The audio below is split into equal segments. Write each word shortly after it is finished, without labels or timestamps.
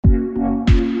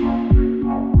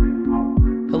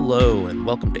Hello and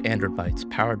welcome to Android Bytes,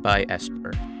 powered by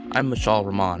Esper. I'm Mishal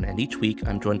Rahman, and each week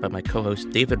I'm joined by my co-host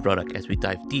David Ruddock as we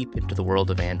dive deep into the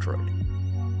world of Android.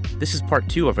 This is part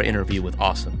 2 of our interview with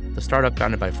Awesome, the startup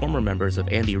founded by former members of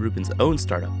Andy Rubin's own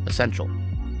startup, Essential.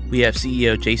 We have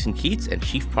CEO Jason Keats and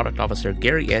Chief Product Officer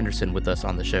Gary Anderson with us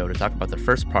on the show to talk about their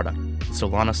first product, the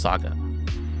Solana Saga.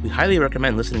 We highly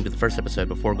recommend listening to the first episode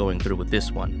before going through with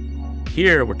this one.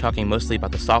 Here, we're talking mostly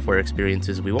about the software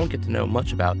experiences we won't get to know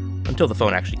much about until the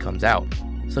phone actually comes out,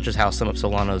 such as how some of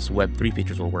Solana's Web3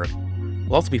 features will work.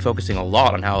 We'll also be focusing a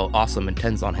lot on how Awesome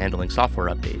intends on handling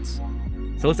software updates.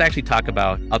 So let's actually talk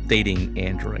about updating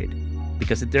Android,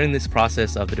 because during this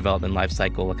process of the development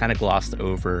lifecycle, I kind of glossed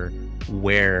over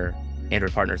where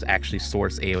Android partners actually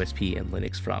source AOSP and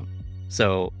Linux from.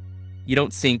 So you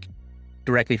don't sync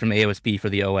directly from AOSP for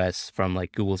the OS from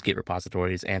like Google's Git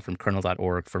repositories and from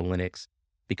kernel.org for Linux,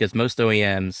 because most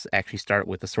OEMs actually start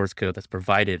with the source code that's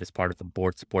provided as part of the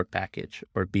board support package,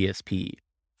 or BSP,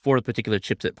 for the particular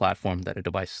chipset platform that a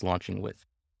device is launching with.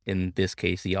 In this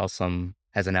case, the Awesome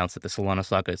has announced that the Solana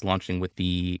Saga is launching with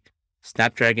the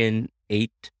Snapdragon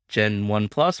 8 Gen 1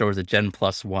 Plus, or was it Gen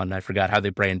Plus 1? I forgot how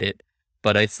they brand it,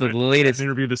 but it's the latest. I had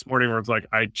an interview this morning where it's like,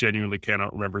 I genuinely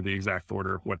cannot remember the exact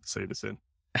order of what to say this in.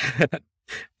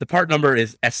 The part number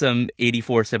is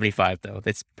SM8475, though.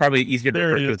 It's probably easier to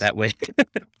refer to it that way.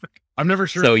 I'm never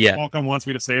sure So, if yeah. Qualcomm wants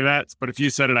me to say that, but if you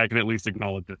said it, I can at least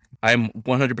acknowledge it. I'm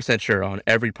 100% sure on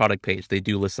every product page, they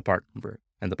do list the part number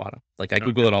at the bottom. Like, I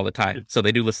Google it all the time, so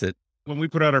they do list it. When we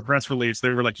put out our press release,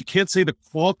 they were like, you can't say the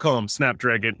Qualcomm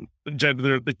Snapdragon,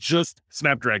 they're just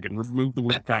Snapdragon, remove the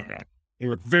word Snapdragon. They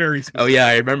were very specific. Oh, yeah,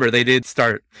 I remember they did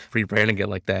start rebranding it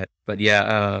like that. But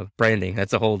yeah, branding,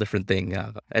 that's a whole different thing.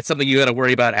 That's something you got to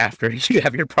worry about after you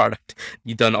have your product.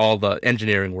 You've done all the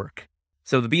engineering work.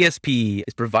 So the BSP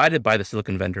is provided by the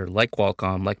silicon vendor like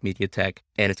Qualcomm, like MediaTek,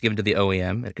 and it's given to the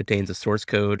OEM. It contains a source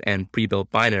code and pre-built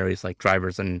binaries like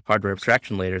drivers and hardware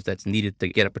abstraction layers that's needed to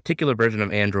get a particular version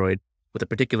of Android with a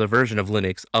particular version of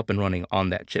Linux up and running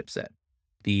on that chipset.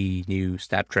 The new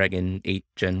Snapdragon 8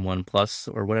 Gen 1 Plus,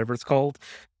 or whatever it's called,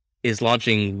 is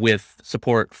launching with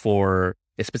support for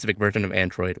a specific version of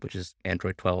Android, which is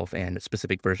Android 12, and a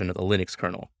specific version of the Linux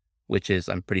kernel, which is,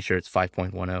 I'm pretty sure it's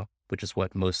 5.10, which is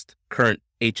what most current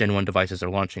 8 Gen 1 devices are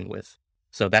launching with.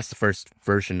 So that's the first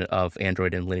version of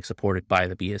Android and Linux supported by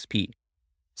the BSP.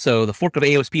 So the fork of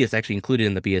AOSP that's actually included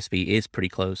in the BSP is pretty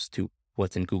close to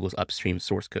what's in Google's upstream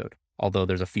source code, although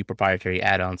there's a few proprietary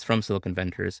add-ons from silicon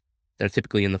vendors that are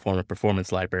typically in the form of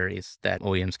performance libraries that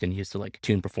OEMs can use to like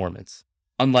tune performance.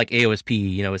 Unlike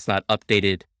AOSP, it's not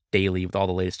updated daily with all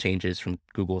the latest changes from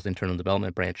Google's internal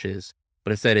development branches,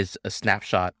 but instead is a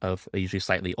snapshot of a usually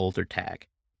slightly older tag.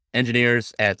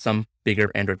 Engineers at some bigger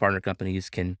Android partner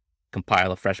companies can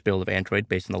compile a fresh build of Android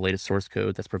based on the latest source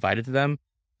code that's provided to them,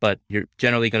 but you're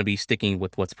generally going to be sticking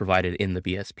with what's provided in the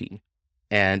BSP.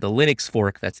 And the Linux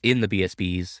fork that's in the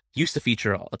BSPs used to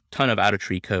feature a ton of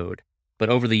out-of-tree code. But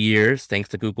over the years, thanks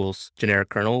to Google's generic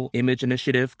kernel image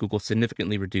initiative, Google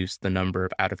significantly reduced the number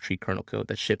of out-of-tree kernel code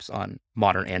that ships on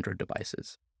modern Android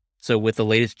devices. So with the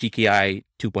latest GKI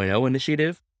 2.0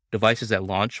 initiative, devices that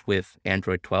launch with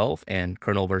Android 12 and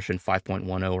kernel version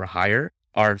 5.10 or higher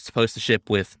are supposed to ship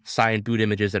with signed boot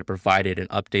images that are provided and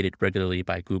updated regularly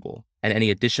by Google. And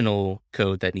any additional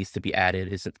code that needs to be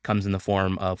added comes in the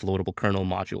form of loadable kernel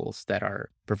modules that are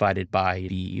provided by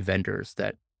the vendors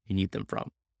that you need them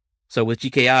from. So with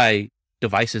GKI,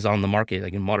 devices on the market,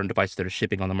 like in modern devices that are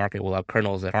shipping on the market, will have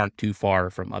kernels that aren't too far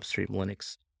from upstream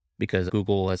Linux, because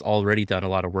Google has already done a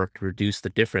lot of work to reduce the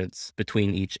difference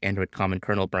between each Android common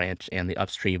kernel branch and the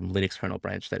upstream Linux kernel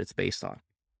branch that it's based on.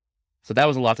 So that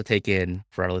was a lot to take in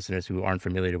for our listeners who aren't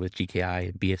familiar with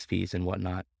GKI, BSPs, and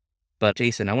whatnot. But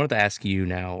Jason, I wanted to ask you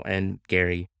now, and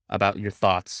Gary, about your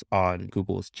thoughts on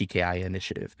Google's GKI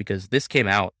initiative, because this came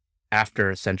out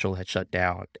after Essential had shut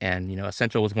down. And,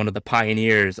 Essential was one of the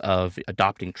pioneers of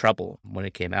adopting Treble when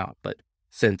it came out. But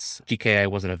since GKI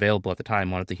wasn't available at the time,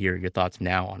 I wanted to hear your thoughts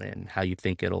now on it and how you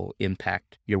think it'll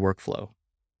impact your workflow.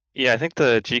 Yeah, I think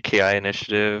the GKI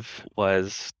initiative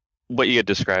was what you had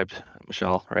described,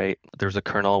 Michelle, right? There's a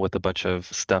kernel with a bunch of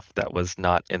stuff that was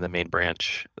not in the main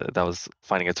branch that was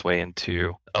finding its way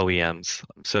into OEMs.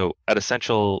 So at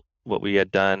Essential, what we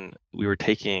had done, we were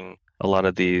taking a lot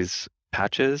of these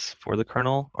patches for the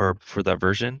kernel or for that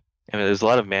version. And there's a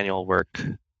lot of manual work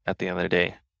at the end of the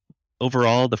day.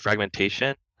 Overall, the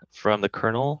fragmentation from the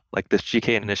kernel, like this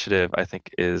GKI initiative, I think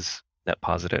is net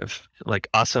positive. Like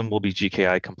Awesome will be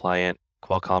GKI compliant,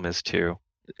 Qualcomm is too.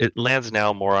 It lands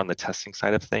now more on the testing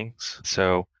side of things.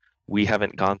 So we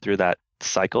haven't gone through that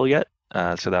cycle yet.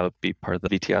 So that would be part of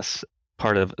the VTS,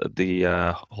 part of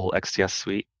the whole XTS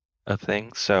suite. a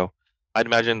thing. So I'd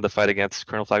imagine the fight against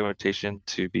kernel flag implementation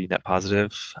to be net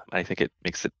positive. I think it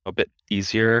makes it a bit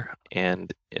easier.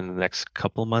 And in the next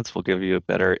couple of months, we'll give you a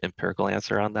better empirical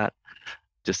answer on that,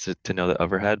 just to know the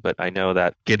overhead. But I know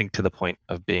that getting to the point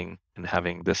of being and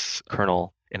having this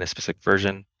kernel in a specific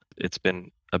version, it's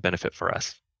been a benefit for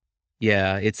us.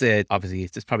 Yeah, obviously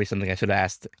it's probably something I should have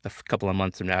asked couple of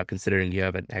months from now, considering you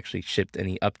haven't actually shipped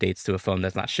any updates to a phone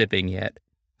that's not shipping yet.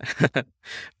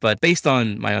 But based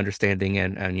on my understanding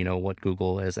and what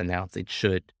Google has announced, it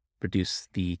should reduce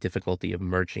the difficulty of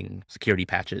merging security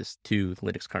patches to the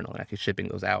Linux kernel and actually shipping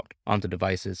those out onto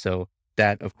devices. So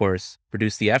that, of course,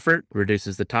 reduces the effort,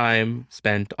 reduces the time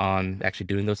spent on actually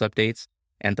doing those updates,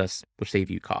 and thus will save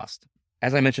you cost.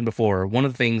 As I mentioned before, one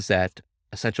of the things that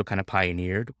Essential kind of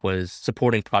pioneered was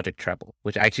supporting Project Treble,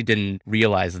 which I actually didn't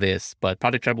realize this, but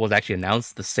Project Treble was actually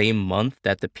announced the same month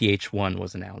that the PH1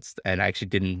 was announced, and I actually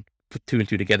didn't put two and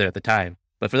two together at the time.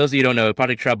 But for those of you who don't know,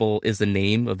 Project Treble is the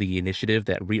name of the initiative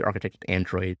that re-architected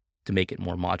Android to make it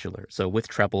more modular. So with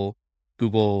Treble,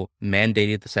 Google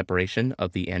mandated the separation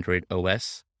of the Android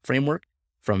OS framework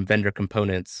from vendor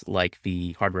components like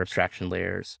the hardware abstraction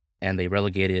layers, and they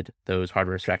relegated those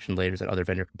hardware abstraction layers and other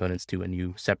vendor components to a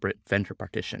new separate vendor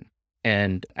partition.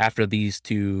 And after these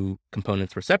two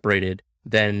components were separated,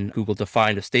 then Google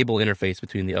defined a stable interface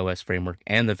between the OS framework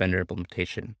and the vendor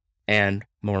implementation. And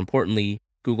more importantly,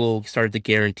 Google started to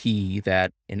guarantee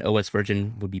that an OS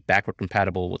version would be backward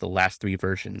compatible with the last three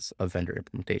versions of vendor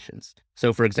implementations.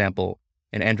 So for example,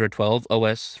 an Android 12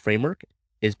 OS framework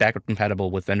is backward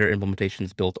compatible with vendor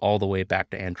implementations built all the way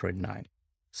back to Android 9.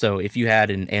 So if you had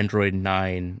an Android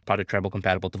 9 Project Treble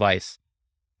compatible device,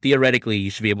 theoretically,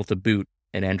 you should be able to boot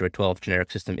an Android 12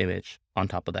 generic system image on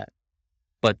top of that.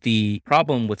 But the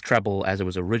problem with Treble as it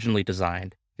was originally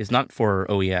designed is not for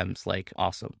OEMs like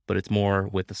Awesome, but it's more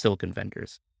with the silicon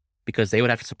vendors, because they would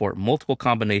have to support multiple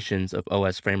combinations of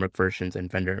OS framework versions and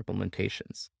vendor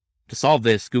implementations. To solve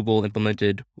this, Google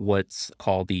implemented what's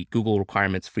called the Google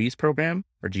Requirements Freeze Program,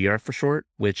 or GRF for short,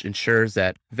 which ensures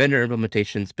that vendor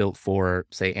implementations built for,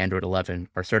 say, Android 11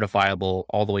 are certifiable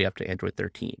all the way up to Android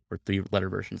 13 or 3-letter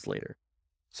versions later.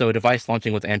 So a device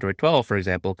launching with Android 12, for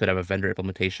example, could have a vendor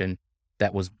implementation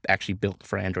that was actually built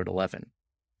for Android 11.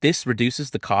 This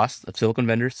reduces the cost of silicon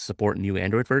vendors to support new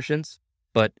Android versions,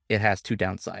 but it has two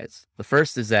downsides. The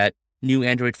first is that new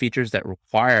Android features that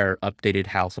require updated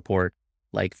HAL support,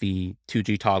 like the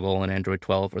 2G toggle in Android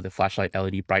 12 or the flashlight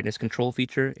LED brightness control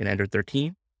feature in Android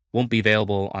 13, won't be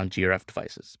available on GRF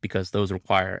devices because those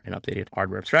require an updated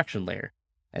hardware abstraction layer.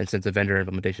 And since the vendor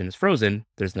implementation is frozen,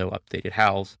 there's no updated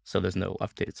HALs, so there's no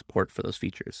updated support for those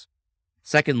features.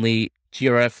 Secondly,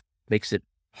 GRF makes it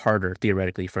harder,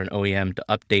 theoretically, for an OEM to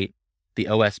update the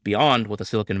OS beyond what the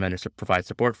silicon vendor provides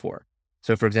support for.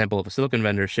 So, for example, if a silicon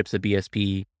vendor ships a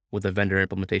BSP with a vendor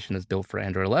implementation that's built for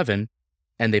Android 11,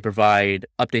 and they provide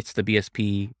updates to the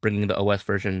BSP, bringing the OS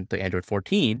version to Android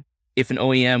 14, if an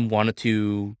OEM wanted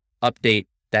to update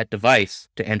that device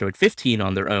to Android 15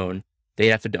 on their own, they'd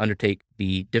have to undertake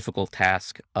the difficult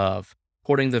task of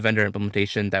porting the vendor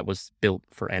implementation that was built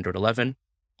for Android 11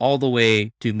 all the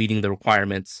way to meeting the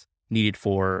requirements needed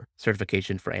for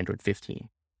certification for Android 15.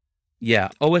 Yeah,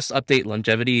 OS update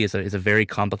longevity is a very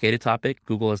complicated topic.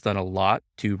 Google has done a lot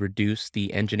to reduce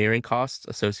the engineering costs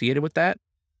associated with that.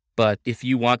 But if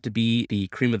you want to be the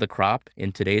cream of the crop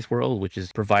in today's world, which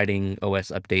is providing OS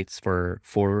updates for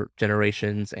 4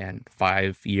 generations and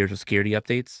 5 years of security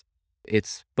updates,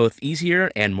 it's both easier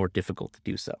and more difficult to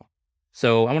do so.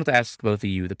 So I wanted to ask both of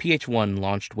you, the PH1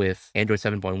 launched with Android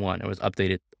 7.1 and was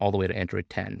updated all the way to Android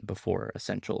 10 before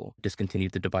Essential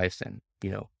discontinued the device and,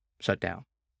 shut down.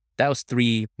 That was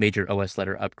 3 major OS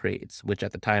letter upgrades, which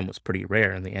at the time was pretty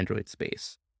rare in the Android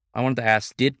space. I wanted to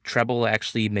ask, did Treble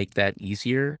actually make that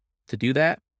easier to do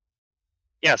that?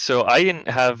 Yeah, so I didn't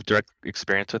have direct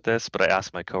experience with this, but I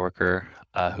asked my coworker,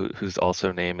 whose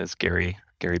also name is Gary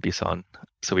Bisson.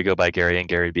 So we go by Gary and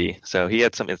Gary B. So he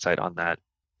had some insight on that.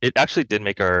 It actually did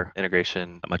make our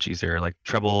integration much easier. Like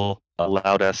Treble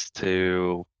allowed us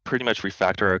to pretty much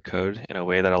refactor our code in a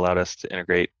way that allowed us to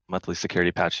integrate monthly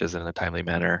security patches in a timely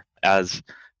manner, as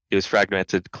it was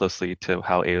fragmented closely to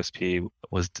how AOSP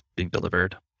was being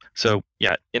delivered. So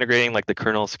yeah, integrating like the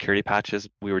kernel security patches,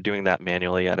 we were doing that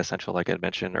manually at Essential, like I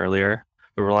mentioned earlier.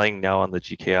 We're relying now on the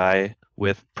GKI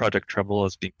with Project Treble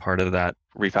as being part of that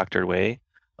refactored way,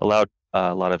 allowed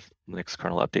a lot of Linux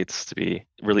kernel updates to be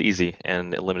really easy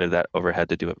and eliminated that overhead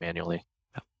to do it manually.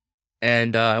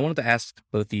 And I wanted to ask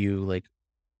both of you,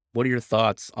 what are your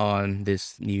thoughts on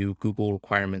this new Google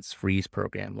Requirements Freeze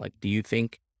program? Do you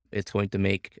think it's going to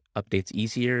make updates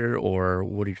easier, or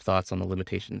what are your thoughts on the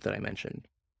limitations that I mentioned?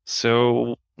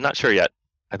 So not sure yet.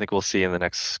 I think we'll see in the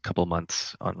next couple of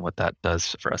months on what that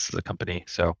does for us as a company.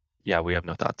 So yeah, we have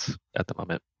no thoughts at the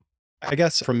moment. I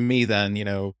guess from me then,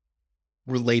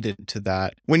 related to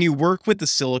that, when you work with the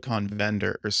silicon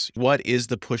vendors, what is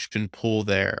the push and pull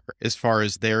there as far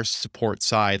as their support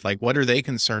side? Like, what are they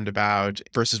concerned about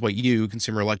versus what you,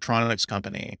 consumer electronics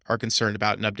company, are concerned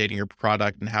about in updating your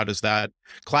product? And how does that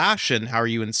clash? And how are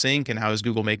you in sync? And how is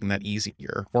Google making that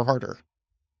easier or harder?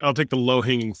 I'll take the low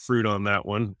hanging fruit on that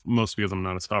one, mostly because I'm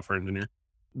not a software engineer.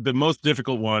 The most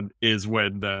difficult one is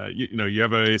when you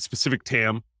have a specific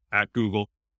TAM at Google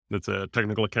that's a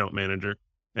technical account manager,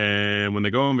 and when they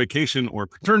go on vacation or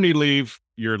paternity leave,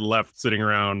 you're left sitting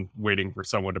around waiting for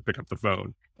someone to pick up the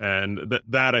phone. And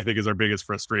that I think is our biggest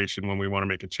frustration when we want to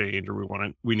make a change or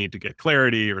we need to get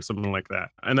clarity or something like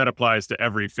that. And that applies to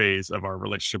every phase of our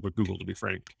relationship with Google, to be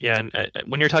frank. Yeah, and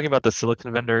when you're talking about the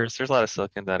silicon vendors, there's a lot of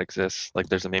silicon that exists. Like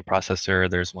there's a main processor,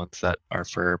 there's ones that are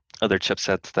for other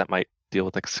chipsets that might deal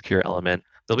with like a secure element.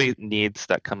 There'll be needs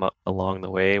that come up along the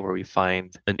way where we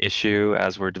find an issue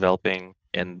as we're developing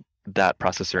and that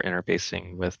processor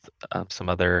interfacing with some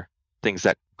other things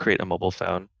that create a mobile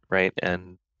phone, right?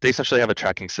 And they essentially have a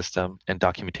tracking system and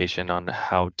documentation on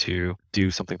how to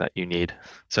do something that you need.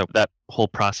 So that whole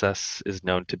process is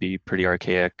known to be pretty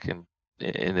archaic and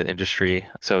in the industry.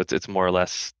 So it's more or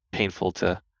less painful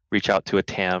to reach out to a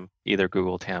TAM, either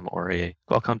Google TAM or a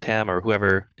Qualcomm TAM or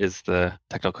whoever is the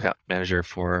technical account manager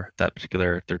for that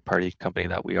particular third-party company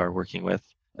that we are working with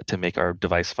to make our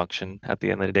device function at the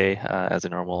end of the day as a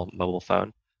normal mobile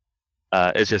phone.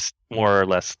 It's just more or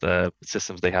less the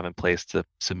systems they have in place to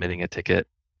submitting a ticket,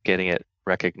 getting it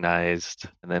recognized,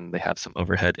 and then they have some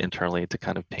overhead internally to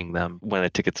kind of ping them when a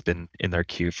ticket's been in their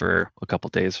queue for a couple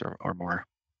of days or more.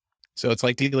 So it's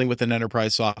like dealing with an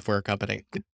enterprise software company.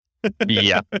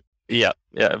 Yeah.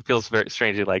 It feels very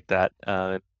strangely like that.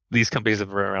 These companies have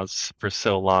been around for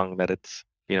so long that it's,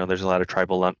 there's a lot of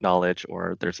tribal knowledge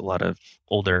or there's a lot of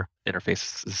older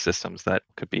interface systems that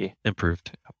could be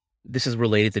improved. This is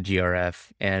related to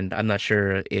GRF, and I'm not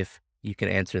sure if you can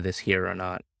answer this here or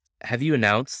not. Have you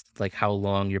announced like how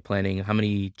long you're planning, how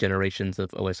many generations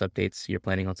of OS updates you're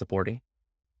planning on supporting?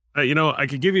 I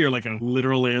could give you like a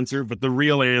literal answer, but the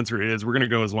real answer is we're going to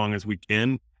go as long as we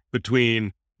can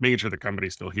between making sure the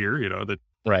company's still here, that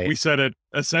Right. We said at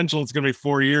Essential, it's going to be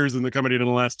 4 years and the company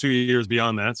didn't last 2 years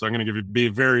beyond that. So I'm going to be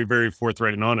very, very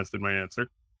forthright and honest in my answer.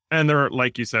 And there are,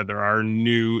 like you said, there are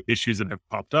new issues that have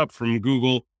popped up from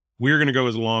Google. We're going to go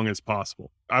as long as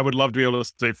possible. I would love to be able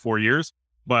to say 4 years,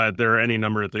 but there are any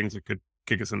number of things that could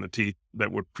kick us in the teeth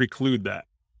that would preclude that.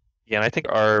 Yeah, and I think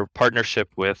our partnership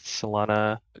with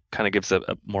Solana kind of gives a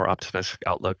more optimistic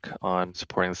outlook on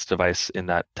supporting this device in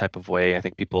that type of way. I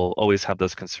think people always have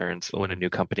those concerns when a new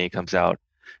company comes out.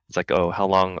 It's like, oh, how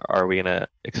long are we going to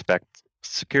expect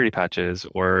security patches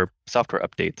or software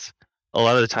updates? A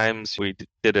lot of the times we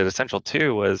did at Essential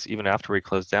too was even after we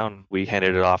closed down, we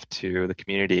handed it off to the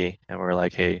community and we were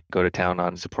like, hey, go to town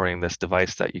on supporting this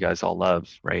device that you guys all love,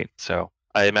 right? So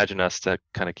I imagine us to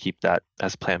kind of keep that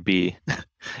as plan B,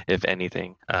 if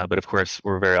anything. But of course,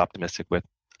 we're very optimistic with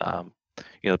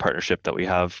the partnership that we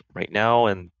have right now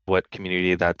and what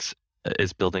community that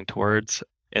is building towards.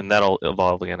 And that'll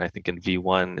evolve again. I think in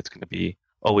V1, it's going to be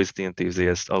always the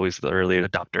enthusiasts, always the early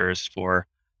adopters for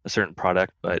a certain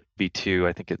product. But V2,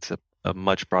 I think it's a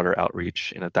much broader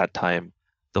outreach. And at that time,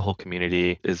 the whole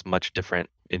community is much different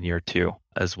in year 2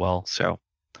 as well. So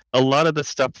a lot of the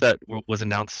stuff that was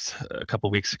announced a couple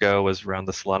of weeks ago was around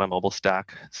the Solana mobile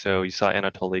stack. So you saw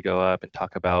Anatoly go up and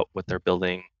talk about what they're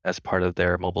building as part of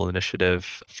their mobile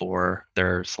initiative for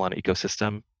their Solana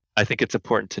ecosystem. I think it's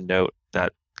important to note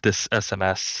that this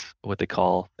SMS, what they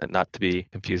call, and not to be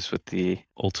confused with the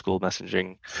old school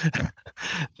messaging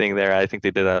thing there, I think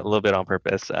they did that a little bit on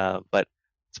purpose. But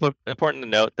it's important to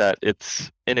note that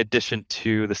it's in addition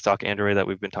to the stock Android that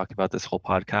we've been talking about this whole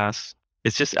podcast.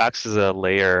 It just acts as a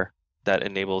layer that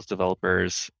enables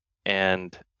developers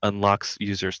and unlocks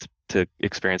users to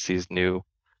experience these new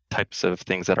types of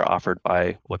things that are offered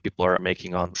by what people are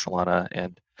making on Solana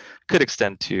and could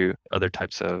extend to other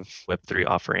types of Web3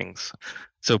 offerings.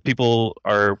 So people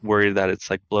are worried that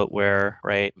it's like bloatware,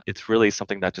 right? It's really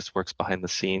something that just works behind the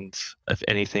scenes. If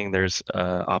anything, there's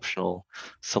an optional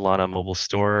Solana mobile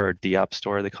store or DApp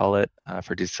store, they call it,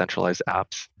 for decentralized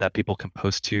apps that people can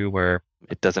post to where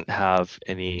it doesn't have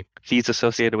any fees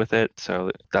associated with it. So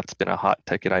that's been a hot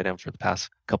ticket item for the past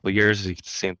couple of years. You've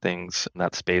seen things in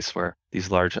that space where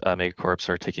these large megacorps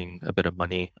are taking a bit of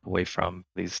money away from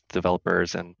these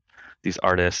developers and these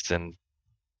artists. And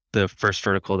the first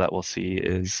vertical that we'll see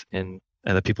is in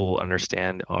and that people will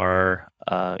understand are,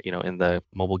 in the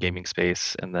mobile gaming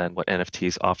space, and then what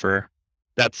NFTs offer.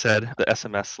 That said, the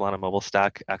SMS Solana mobile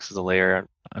stack acts as a layer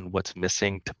on what's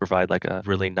missing to provide like a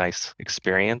really nice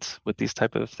experience with these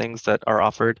type of things that are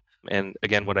offered. And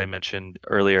again, what I mentioned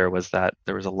earlier was that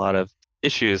there was a lot of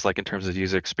issues like in terms of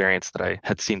user experience that I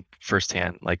had seen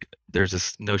firsthand. Like there's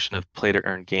this notion of play to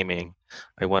earn gaming.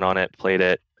 I went on it, played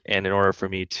it, and in order for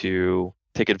me to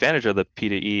take advantage of the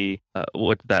P2E,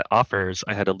 what that offers,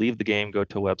 I had to leave the game, go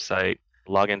to a website,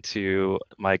 log into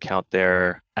my account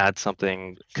there, add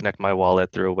something, connect my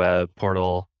wallet through a web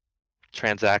portal,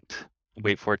 transact,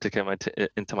 wait for it to come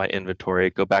into my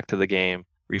inventory, go back to the game,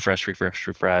 refresh, refresh,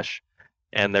 refresh.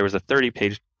 And there was a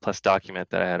 30-page plus document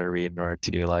that I had to read in order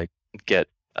to like get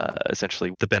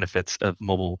essentially the benefits of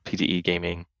mobile PTE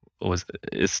gaming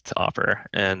is to offer.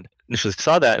 And initially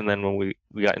saw that, and then when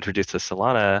we got introduced to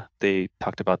Solana, they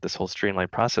talked about this whole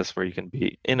streamlined process where you can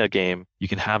be in a game, you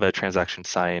can have a transaction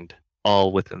signed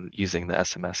all within using the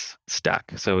SMS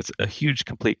stack. So it's a huge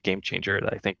complete game changer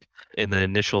that I think in the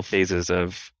initial phases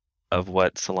of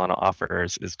what Solana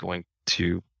offers is going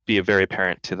to be very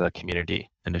apparent to the community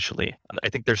initially. I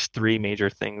think there's three major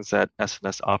things that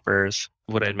SMS offers.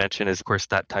 What I mentioned is, of course,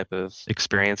 that type of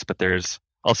experience, but there's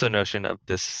also a notion of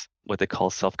this, what they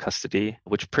call self-custody,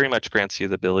 which pretty much grants you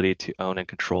the ability to own and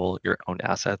control your own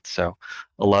assets. So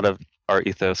a lot of our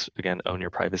ethos, again, own your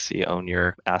privacy, own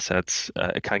your assets.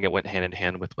 It kind of went hand in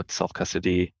hand with what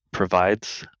self-custody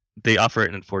provides. They offer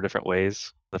it in 4 different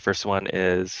ways. The first one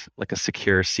is like a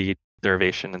secure seed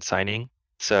derivation and signing.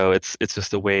 So it's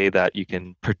just a way that you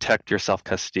can protect your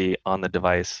self-custody on the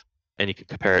device, and you can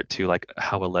compare it to like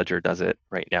how a Ledger does it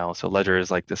right now. So Ledger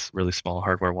is like this really small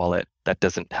hardware wallet that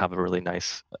doesn't have a really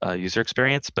nice user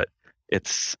experience, but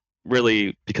it's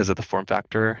really because of the form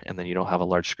factor, and then you don't have a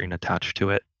large screen attached to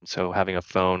it. So having a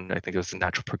phone, I think it was a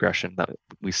natural progression that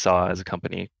we saw as a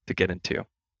company to get into.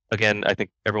 Again, I think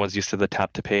everyone's used to the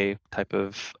tap to pay type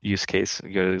of use case.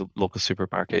 You go to the local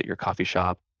supermarket, your coffee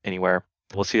shop, anywhere.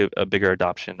 We'll see a bigger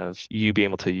adoption of you being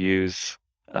able to use,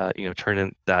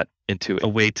 turn that into a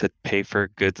way to pay for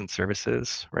goods and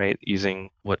services, right? Using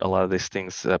what a lot of these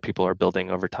things that people are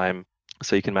building over time.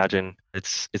 So you can imagine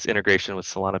it's integration with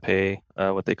Solana Pay,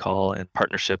 what they call, and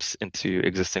partnerships into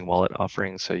existing wallet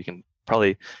offerings. So you can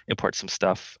probably import some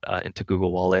stuff into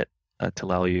Google Wallet to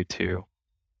allow you to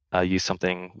use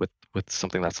something with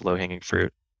something that's low-hanging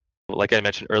fruit. Like I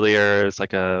mentioned earlier, it's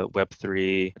like a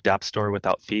Web3 dApp store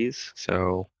without fees.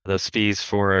 So those fees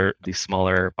for these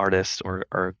smaller artists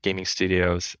or gaming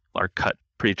studios are cut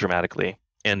pretty dramatically.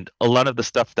 And a lot of the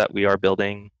stuff that we are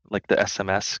building, like the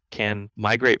SMS, can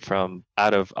migrate from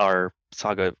out of our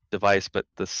Saga device, but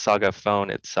the Saga phone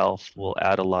itself will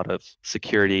add a lot of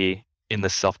security in the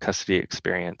self-custody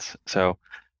experience. So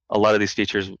a lot of these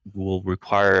features will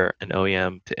require an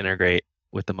OEM to integrate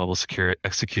with the mobile secure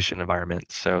execution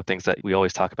environment. So things that we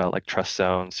always talk about, like trust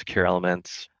zones, secure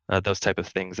elements, those type of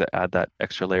things that add that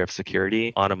extra layer of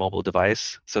security on a mobile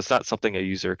device. So it's not something a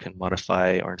user can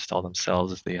modify or install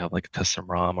themselves if they have like a custom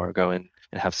ROM or go in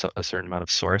and have a certain amount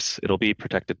of source. It'll be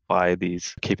protected by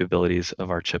these capabilities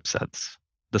of our chipsets.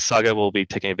 The Saga will be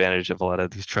taking advantage of a lot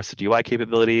of these trusted UI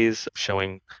capabilities,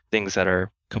 showing things that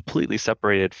are completely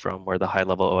separated from where the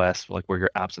high-level OS, like where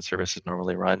your apps and services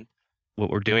normally run. What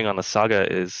we're doing on the Saga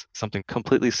is something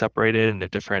completely separated in a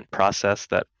different process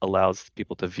that allows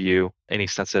people to view any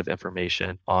sensitive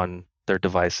information on their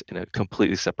device in a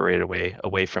completely separated way,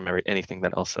 away from anything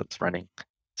that else that's running.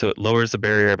 So it lowers the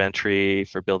barrier of entry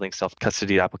for building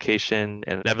self-custody application,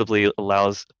 and inevitably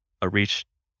allows a reach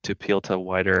to appeal to a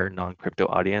wider non-crypto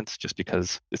audience, just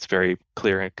because it's very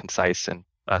clear and concise and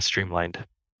streamlined.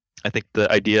 I think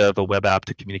the idea of a web app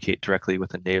to communicate directly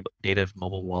with a native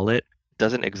mobile wallet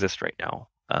doesn't exist right now.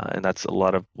 And that's a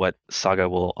lot of what Saga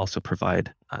will also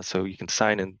provide. So you can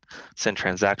sign and send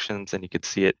transactions, and you could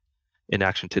see it in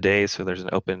action today. So there's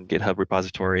an open GitHub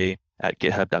repository at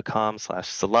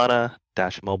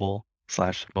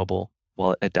github.com/solana-mobile/mobile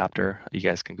wallet adapter. You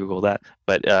guys can Google that.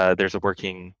 But there's a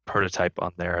working prototype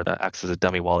on there that acts as a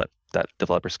dummy wallet that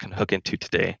developers can hook into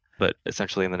today. But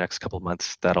essentially in the next couple of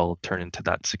months, that'll turn into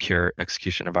that secure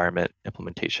execution environment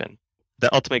implementation.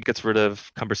 That ultimately gets rid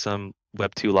of cumbersome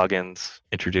Web2 logins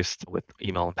introduced with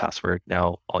email and password.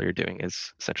 Now all you're doing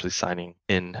is essentially signing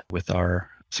in with our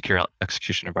secure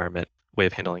execution environment way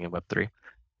of handling in Web3.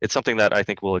 It's something that I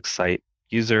think will excite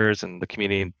users and the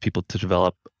community and people to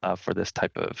develop for this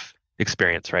type of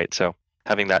experience, right? So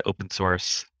having that open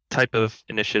source type of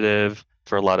initiative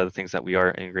for a lot of the things that we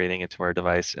are integrating into our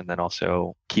device, and then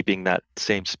also keeping that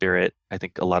same spirit. I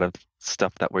think a lot of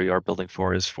stuff that we are building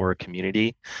for is for a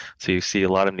community. So you see a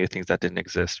lot of new things that didn't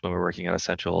exist when we're working at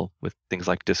Essential, with things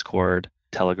like Discord,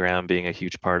 Telegram being a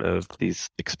huge part of these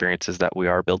experiences that we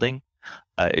are building.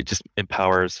 It just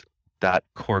empowers that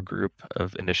core group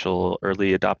of initial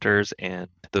early adopters and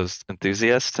those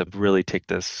enthusiasts to really take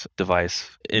this device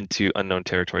into unknown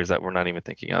territories that we're not even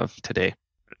thinking of today.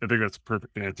 I think that's a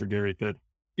perfect answer, Gary. That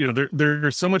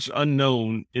there's so much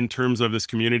unknown in terms of this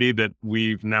community that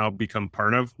we've now become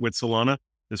part of with Solana,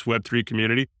 this Web3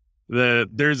 community. That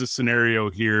there's a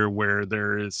scenario here where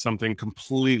there is something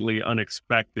completely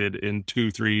unexpected in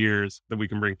 2-3 years that we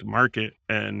can bring to market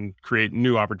and create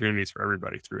new opportunities for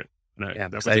everybody through it.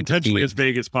 And that was intentionally as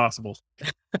vague as possible.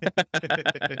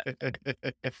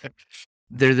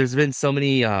 There's been so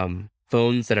many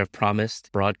phones that have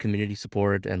promised broad community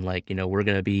support and we're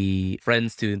going to be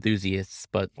friends to enthusiasts,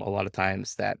 but a lot of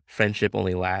times that friendship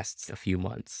only lasts a few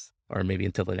months or maybe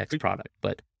until the next product.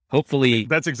 But hopefully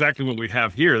that's exactly what we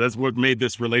have here. That's what made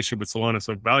this relationship with Solana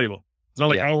so valuable. It's not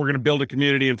like, oh, we're going to build a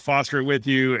community and foster it with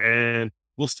you and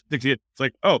we'll stick to it. It's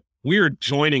like, oh, we are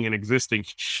joining an existing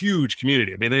huge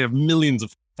community. I mean, they have millions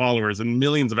of followers and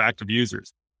millions of active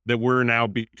users that we're now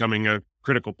becoming a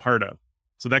critical part of.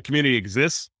 So that community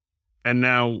exists. And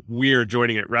now we are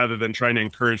joining it rather than trying to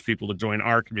encourage people to join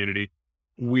our community.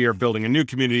 We are building a new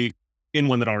community in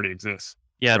one that already exists.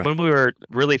 Yeah, right. When we were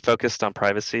really focused on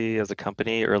privacy as a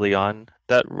company early on,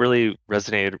 that really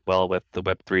resonated well with the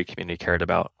Web3 community cared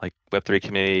about. Like Web3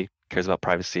 community cares about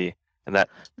privacy, and that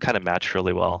kind of matched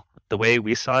really well. The way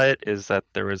we saw it is that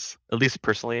there was, at least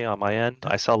personally on my end,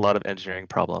 I saw a lot of engineering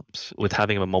problems with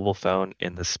having a mobile phone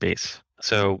in this space.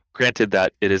 So granted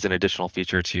that it is an additional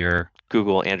feature to your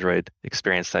Google Android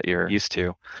experience that you're used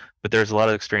to, but there's a lot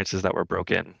of experiences that were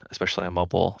broken, especially on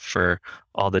mobile, for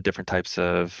all the different types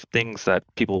of things that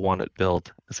people want to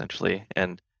build, essentially.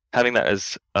 And having that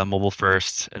as a mobile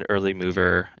first, an early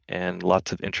mover, and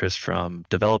lots of interest from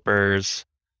developers,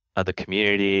 the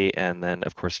community, and then,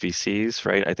 of course, VCs,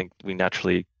 right? I think we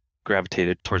naturally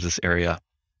gravitated towards this area.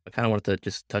 I kind of wanted to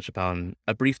just touch upon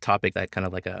a brief topic that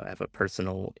I have a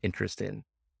personal interest in.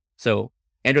 So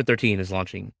Android 13 is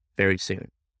launching very soon,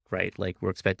 right? Like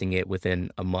we're expecting it within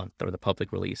a month, or the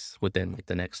public release within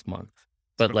the next month.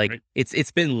 But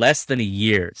it's been less than a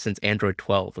year since Android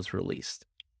 12 was released.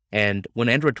 And when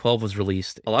Android 12 was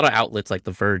released, a lot of outlets like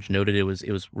The Verge noted it was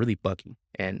really buggy.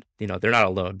 And they're not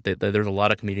alone. There's a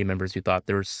lot of community members who thought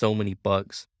there were so many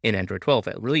bugs in Android 12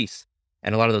 at release,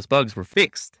 and a lot of those bugs were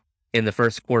fixed in the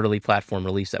first quarterly platform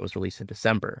release that was released in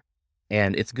December.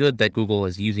 And it's good that Google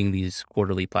is using these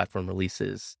quarterly platform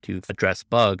releases to address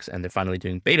bugs, and they're finally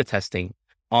doing beta testing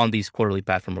on these quarterly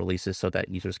platform releases so that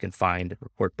users can find and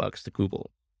report bugs to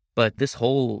Google. But this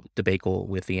whole debacle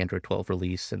with the Android 12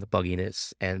 release and the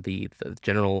bugginess and the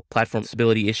general platform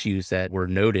stability issues that were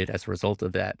noted as a result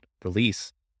of that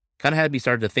release kind of had me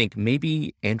started to think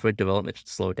maybe Android development should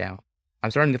slow down.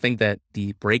 I'm starting to think that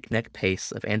the breakneck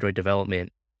pace of Android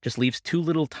development just leaves too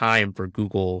little time for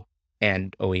Google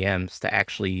and OEMs to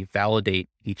actually validate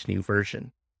each new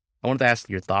version. I wanted to ask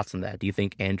your thoughts on that. Do you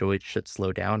think Android should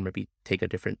slow down, maybe take a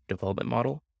different development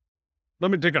model? Let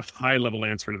me take a high-level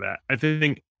answer to that. I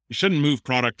think you shouldn't move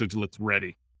product until it's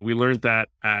ready. We learned that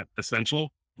at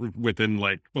Essential within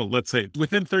let's say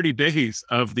within 30 days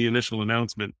of the initial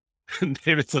announcement.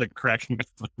 David's cracking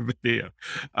up the video.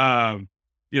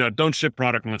 Don't ship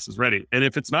product unless it's ready. And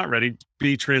if it's not ready,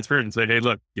 be transparent and say, hey,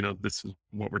 look, this is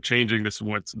what we're changing. This is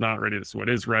what's not ready. This is what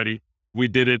is ready. We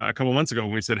did it a couple months ago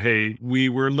when we said, hey, we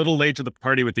were a little late to the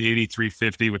party with the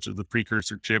 8350, which is the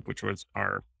precursor chip, which was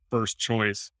our first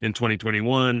choice in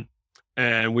 2021.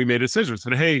 And we made a decision. We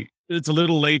said, hey, it's a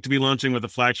little late to be launching with a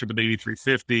flagship of the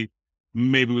 8350.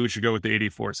 Maybe we should go with the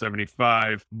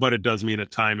 8475, but it does mean a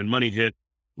time and money hit.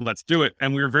 Let's do it.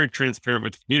 And we were very transparent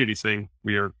with the community saying,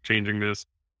 we are changing this.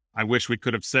 I wish we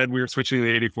could have said we were switching to the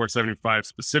 8475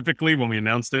 specifically when we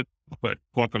announced it, but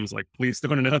Qualcomm's like, please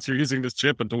don't announce you're using this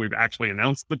chip until we've actually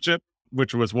announced the chip,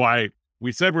 which was why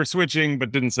we said we're switching,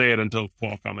 but didn't say it until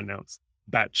Qualcomm announced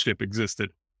that chip existed.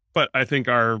 But I think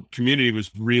our community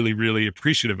was really, really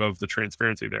appreciative of the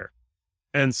transparency there.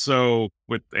 And so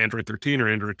with Android 13 or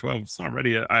Android 12, it's not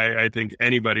ready. I think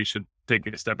anybody should take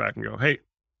a step back and go, hey,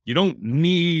 you don't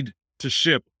need to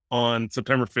ship on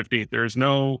September 15th. There's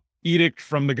no edict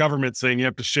from the government saying you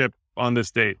have to ship on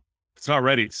this date. If it's not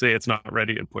ready, say it's not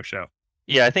ready and push out.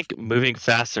 Yeah, I think moving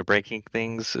fast or breaking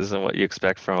things isn't what you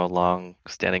expect from a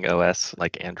long-standing OS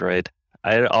like Android.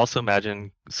 I also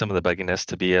imagine some of the bugginess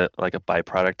to be a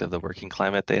byproduct of the working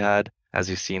climate they had. as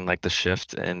you've seen like the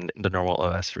shift in the normal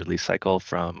OS release cycle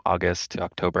from August to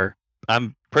October.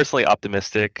 I'm personally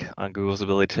optimistic on Google's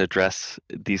ability to address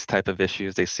these type of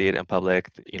issues. They see it in public.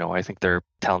 I think they're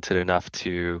talented enough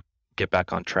to get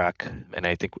back on track. And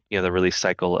I think, the release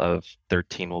cycle of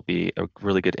 13 will be a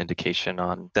really good indication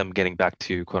on them getting back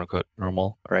to quote unquote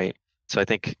normal, right? So I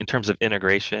think in terms of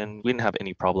integration, we didn't have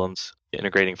any problems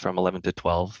integrating from 11 to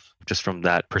 12, just from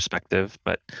that perspective.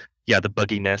 But yeah, the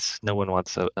bugginess, no one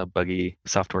wants a buggy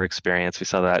software experience. We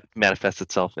saw that manifest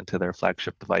itself into their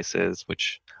flagship devices,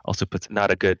 which also puts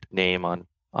not a good name on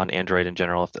Android in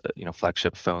general if the,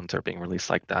 flagship phones are being released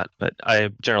like that. But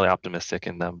I'm generally optimistic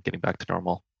in them getting back to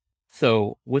normal.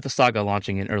 So with the Saga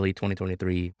launching in early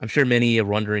 2023, I'm sure many are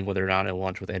wondering whether or not it'll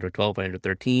launch with Android 12 or Android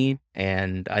 13,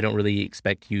 and I don't really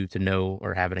expect you to know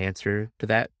or have an answer to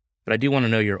that. But I do want to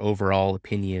know your overall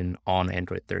opinion on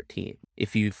Android 13.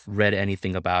 If you've read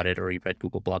anything about it or you've read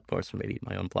Google blog posts or maybe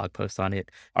my own blog post on it,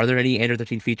 are there any Android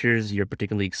 13 features you're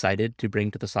particularly excited to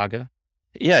bring to the Saga?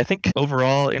 Yeah, I think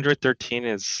overall Android 13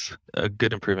 is a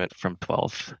good improvement from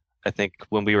 12. I think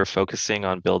when we were focusing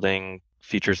on building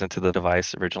features into the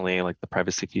device originally, like the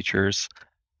privacy features,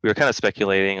 we were kind of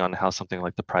speculating on how something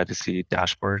like the privacy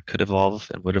dashboard could evolve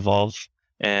and would evolve.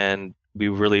 And we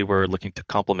really were looking to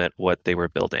complement what they were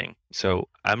building. So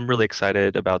I'm really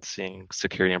excited about seeing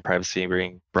security and privacy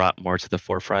being brought more to the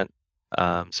forefront.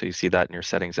 So you see that in your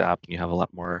settings app, and you have a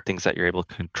lot more things that you're able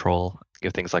to control. You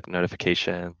have things like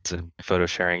notifications and photo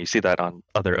sharing. You see that on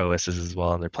other OSs as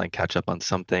well, and they're playing catch up on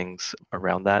some things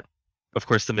around that. Of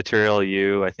course, the Material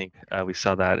You, I think we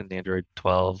saw that in Android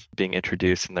 12 being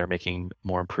introduced, and they're making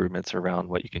more improvements around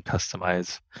what you can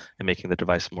customize and making the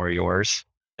device more yours.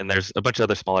 And there's a bunch of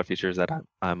other smaller features that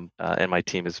I'm and my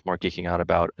team is more geeking out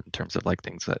about in terms of like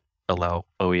things that allow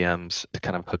OEMs to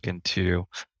kind of hook into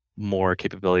more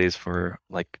capabilities for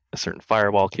like a certain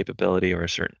firewall capability or a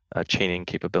certain chaining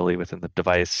capability within the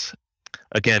device.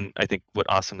 Again, I think what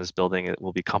Awesome is building, it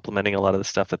will be complementing a lot of the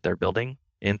stuff that they're building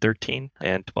in 13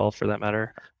 and 12 for that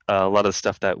matter. A lot of the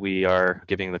stuff that we are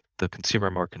giving the consumer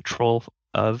more control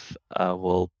of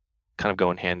will kind of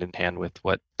go in hand with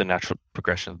what the natural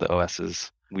progression of the OS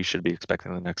is we should be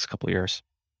expecting in the next couple of years.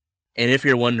 And if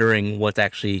you're wondering what's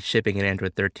actually shipping in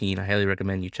Android 13, I highly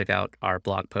recommend you check out our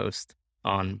blog post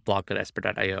on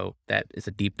blog.esper.io. That is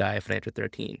a deep dive on Android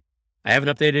 13. I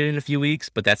haven't updated it in a few weeks,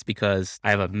 but that's because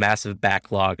I have a massive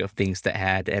backlog of things to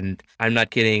add. And I'm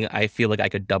not kidding. I feel like I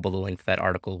could double the length of that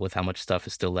article with how much stuff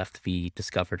is still left to be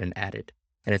discovered and added.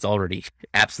 And it's already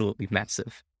absolutely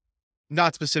massive.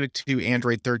 Not specific to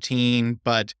Android 13,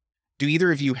 but do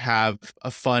either of you have a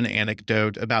fun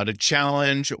anecdote about a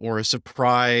challenge or a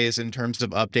surprise in terms of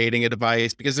updating a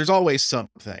device? Because there's always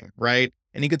something, right?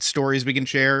 Any good stories we can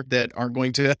share that aren't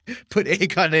going to put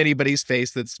egg on anybody's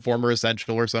face that's former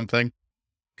Essential or something?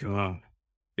 God.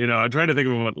 I'm trying to think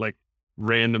of what like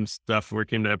random stuff where it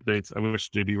came to updates. I wish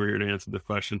JD were here to answer the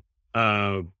question.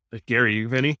 Gary, you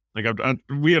have any? Like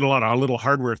we had a lot of little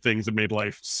hardware things that made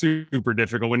life super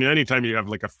difficult. Anytime you have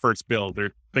like a first build,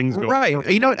 there things go right.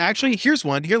 Actually, here's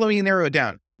one. Here, let me narrow it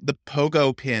down. The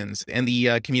pogo pins and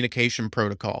the communication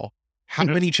protocol. How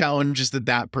many challenges did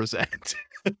that present?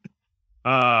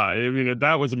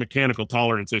 That was a mechanical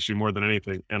tolerance issue more than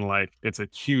anything, and like it's a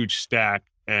huge stack.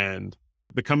 And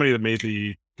the company that made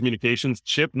the communications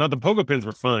chip, the pogo pins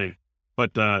were fine,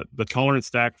 but the tolerance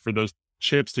stack for those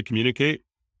chips to communicate.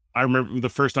 I remember the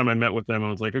first time I met with them, I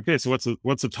was like, okay, so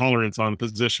what's the tolerance on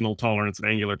positional tolerance and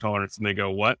angular tolerance? And they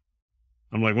go, what?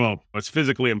 I'm like, well, it's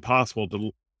physically impossible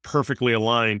to perfectly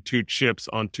align two chips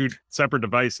on two separate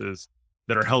devices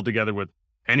that are held together with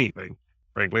anything.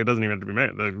 Frankly, it doesn't even have to be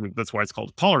made. That's why it's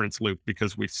called a tolerance loop,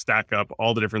 because we stack up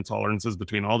all the different tolerances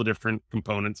between all the different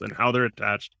components and how they're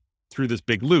attached through this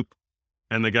big loop.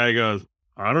 And the guy goes,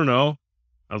 I don't know.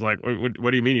 I was like,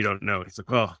 what do you mean you don't know? He's like,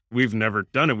 well, we've never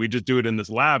done it. We just do it in this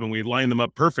lab and we line them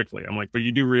up perfectly. I'm like, but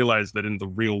you do realize that in the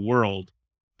real world,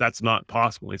 that's not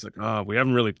possible. He's like, oh, we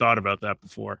haven't really thought about that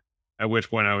before. At which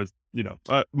point I was,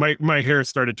 my hair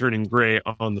started turning gray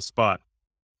on the spot.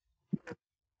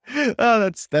 Oh,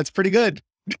 that's pretty good.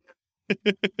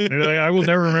 I will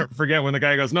never forget when the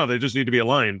guy goes, no, they just need to be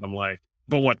aligned. I'm like,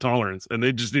 but what tolerance? And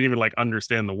they just didn't even like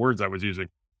understand the words I was using.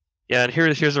 Yeah, and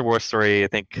here's a war story. I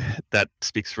think that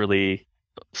speaks really.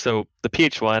 So the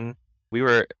PH1, we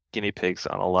were guinea pigs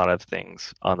on a lot of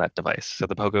things on that device. So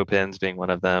the pogo pins being one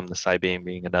of them, the Cybeam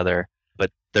being another.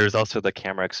 But there's also the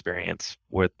camera experience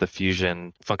with the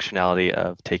fusion functionality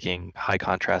of taking high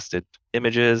contrasted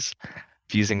images,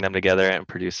 fusing them together, and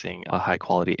producing a high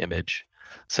quality image.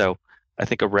 So I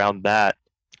think around that,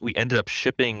 we ended up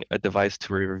shipping a device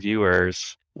to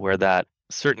reviewers where that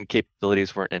certain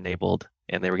capabilities weren't enabled,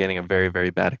 and they were getting a very, very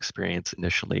bad experience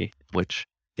initially, which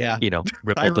Yeah.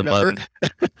 rippled among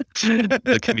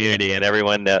the community, and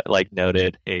everyone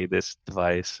noted, hey, this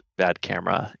device, bad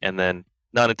camera. And then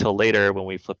not until later, when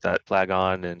we flipped that flag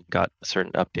on and got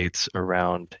certain updates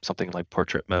around something like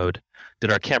portrait mode,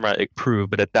 did our camera improve.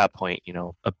 But at that point,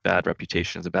 a bad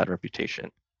reputation is a bad reputation.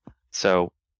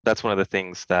 So that's one of the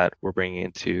things that we're bringing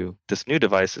into this new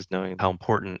device, is knowing how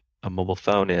important a mobile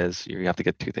phone is. You have to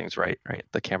get two things right?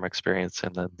 The camera experience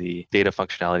and then the data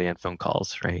functionality and phone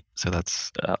calls, right? So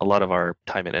that's a lot of our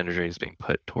time and energy is being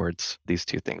put towards these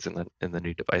two things in the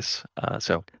new device.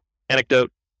 So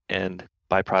anecdote and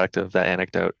byproduct of that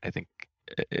anecdote, I think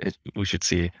we should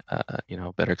see a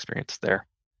better experience there.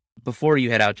 Before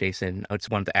you head out, Jason, I just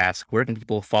wanted to ask, where can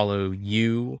people follow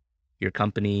you, your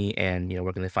company, and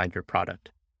where can they find your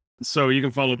product? So you can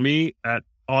follow me at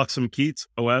Awesome Keats,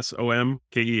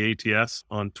 OSOMKEATS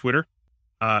on Twitter,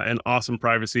 and Awesome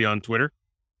Privacy on Twitter.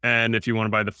 And if you want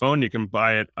to buy the phone, you can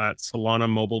buy it at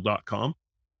solanamobile.com.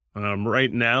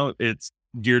 Right now, it's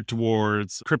geared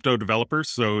towards crypto developers.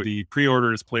 So the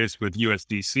pre-order is placed with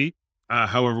USDC.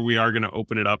 However, we are going to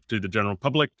open it up to the general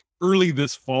public early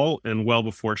this fall and well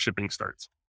before shipping starts.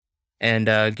 And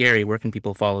Gary, where can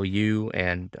people follow you?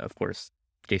 And of course,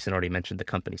 Jason already mentioned the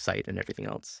company site and everything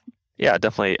else. Yeah,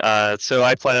 definitely. So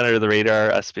I fly under the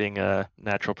radar, us being a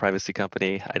natural privacy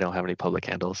company. I don't have any public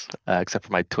handles except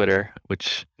for my Twitter,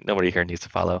 which nobody here needs to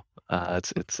follow.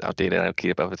 It's outdated. I don't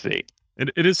keep up to date.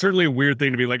 It is certainly a weird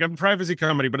thing to be like, I'm a privacy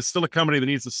company, but it's still a company that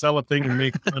needs to sell a thing and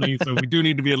make money. So we do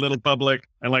need to be a little public.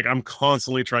 And I'm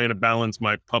constantly trying to balance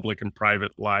my public and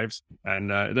private lives.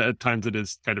 And at times it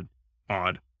is kind of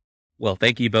odd. Well,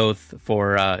 thank you both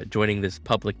for joining this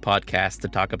public podcast to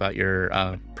talk about your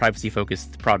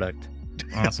privacy-focused product.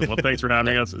 Awesome. Well, thanks for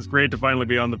having us. It's great to finally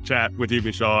be on the chat with you,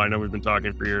 Vishal. I know we've been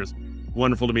talking for years.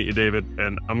 Wonderful to meet you, David.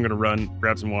 And I'm going to run,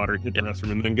 grab some water, hit the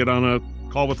restroom, and then get on a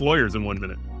call with lawyers in 1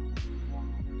 minute.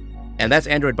 And that's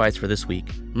Android Bytes for this week.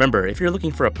 Remember, if you're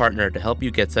looking for a partner to help you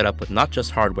get set up with not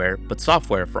just hardware, but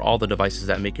software for all the devices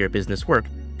that make your business work,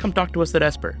 come talk to us at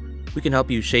Esper. We can help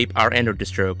you shape our Android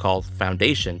distro called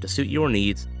Foundation to suit your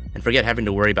needs and forget having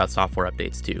to worry about software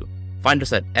updates too. Find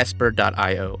us at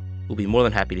esper.io. We'll be more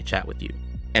than happy to chat with you.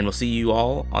 And we'll see you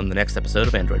all on the next episode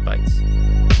of Android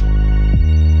Bytes.